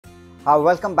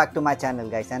Welcome back to my channel,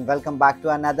 guys, and welcome back to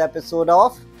another episode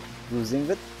of Cruising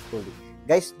with Goldy.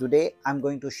 Guys, today I'm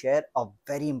going to share a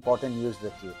very important news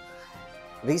with you.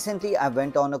 Recently, I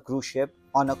went on a cruise ship,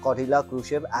 on a Cordilla cruise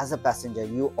ship as a passenger.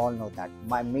 You all know that.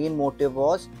 My main motive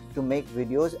was to make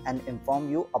videos and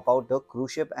inform you about the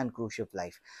cruise ship and cruise ship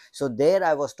life. So there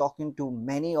I was talking to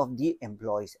many of the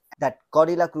employees that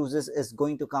Cordilla Cruises is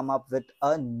going to come up with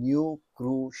a new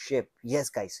cruise ship. Yes,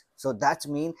 guys. So that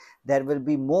means there will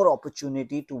be more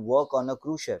opportunity to work on a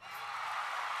cruise ship.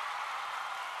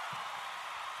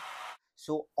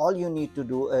 So all you need to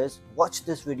do is watch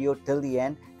this video till the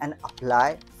end and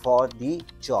apply for the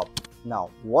job. Now,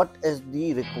 what is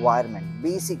the requirement?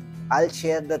 I'll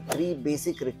share the 3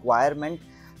 basic requirements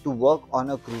to work on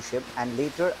a cruise ship, and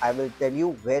later I will tell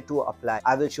you where to apply.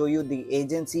 I will show you the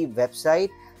agency website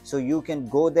so you can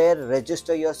go there,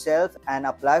 register yourself and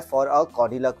apply for a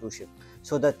Cordilla cruise ship.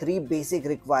 So the 3 basic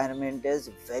requirement is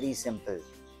very simple.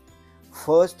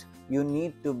 First, you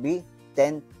need to be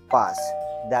 10th pass.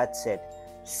 That's it.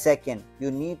 Second, you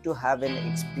need to have an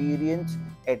experience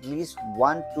at least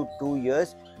 1 to 2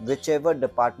 years, whichever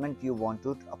department you want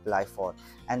to apply for.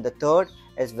 And the third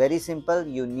is very simple.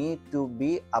 You need to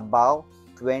be above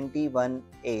 21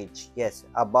 age. Yes,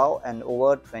 above and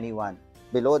over 21.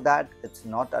 Below that, it's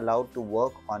not allowed to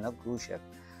work on a cruise ship.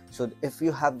 So if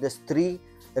you have this 3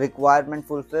 requirement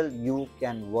fulfilled, you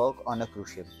can work on a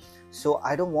cruise ship. So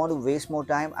I don't want to waste more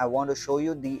time. I want to show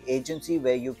you the agency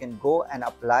where you can go and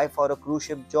apply for a cruise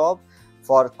ship job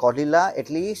for Cordilla at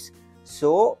least.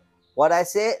 So what I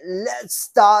say, let's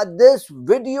start this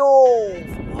video.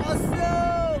 Awesome.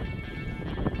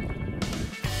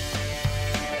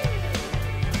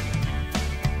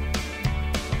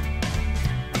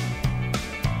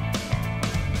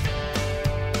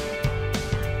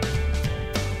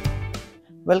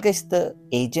 Well guys, the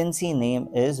agency name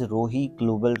is Rohi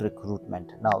Global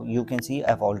Recruitment. Now you can see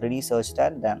I've already searched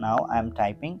that. Now I'm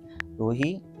typing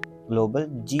Rohi Global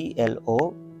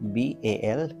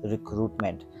GLOBAL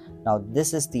Recruitment. Now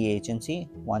this is the agency.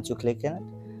 Once you click on it,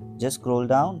 just scroll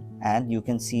down and you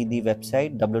can see the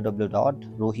website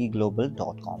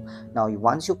www.rohiglobal.com. Now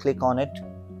once you click on it,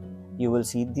 you will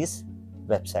see this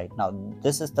website. Now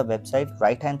this is the website.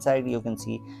 Right hand side you can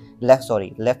see left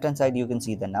hand side you can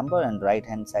see the number, and right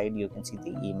hand side you can see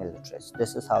the email address.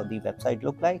 This is how the website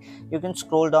look like. You can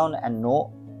scroll down and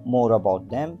know more about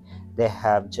them. They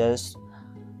have just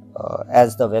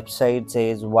as the website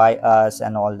says, why us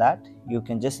and all that. You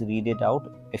can just read it out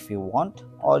if you want,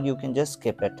 or you can just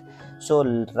skip it. So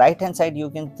right hand side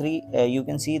you can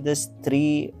see this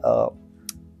 3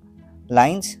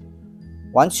 lines.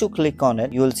 Once you click on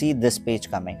it, you will see this page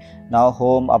coming. Now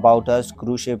home, about us,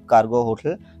 cruise ship, cargo,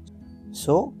 hotel.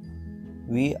 So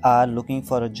we are looking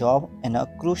for a job in a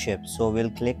cruise ship, so we'll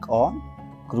click on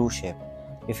cruise ship.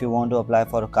 If you want to apply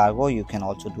for a cargo, you can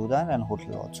also do that, and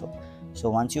hotel also. So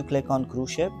once you click on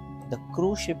cruise ship, the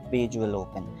cruise ship page will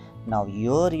open. Now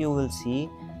here you will see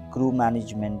crew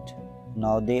management.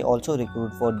 Now they also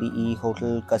recruit for DE,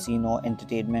 hotel, casino,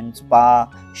 entertainment, spa,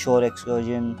 shore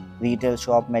excursion, retail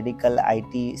shop, medical,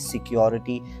 IT,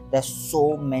 security. There's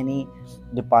so many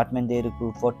department they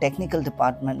recruit for. Technical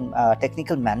department,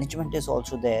 technical management is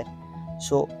also there.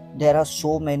 So there are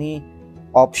so many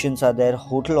options are there.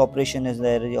 Hotel operation is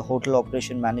there. Hotel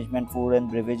operation management, food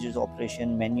and beverages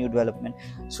operation, menu development.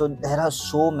 So there are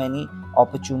so many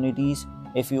opportunities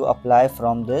if you apply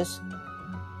from this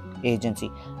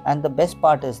agency. And the best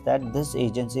part is that this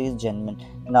agency is genuine.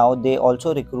 Now they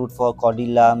also recruit for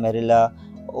Cordilla, Merilla,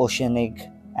 Oceanic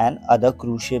and other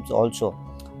cruise ships also.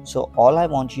 So all I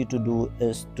want you to do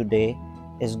is today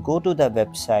is go to the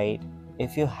website.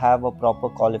 If you have a proper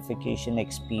qualification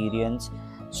experience,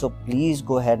 so please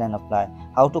go ahead and apply.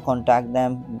 How to contact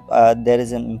them? There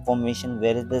is an information.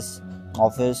 Where is this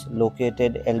office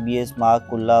located? LBS Mark,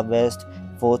 Kulla West,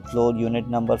 4th floor, unit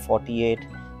number 48.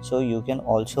 So you can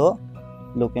also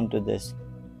look into this.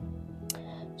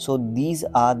 So these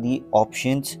are the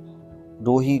options.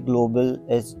 Rohi Global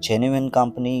is genuine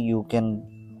company. You can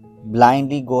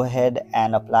blindly go ahead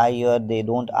and apply here. They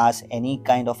don't ask any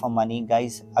kind of a money,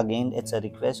 guys. Again, it's a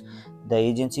request. The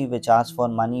agency which asks for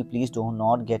money, please do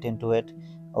not get into it.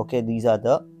 Okay, these are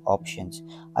the options.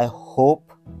 I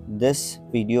hope this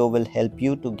video will help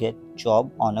you to get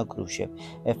job on a cruise ship.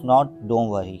 If not, don't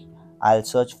worry. I'll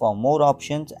search for more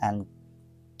options and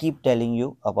keep telling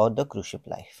you about the cruise ship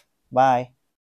life. Bye.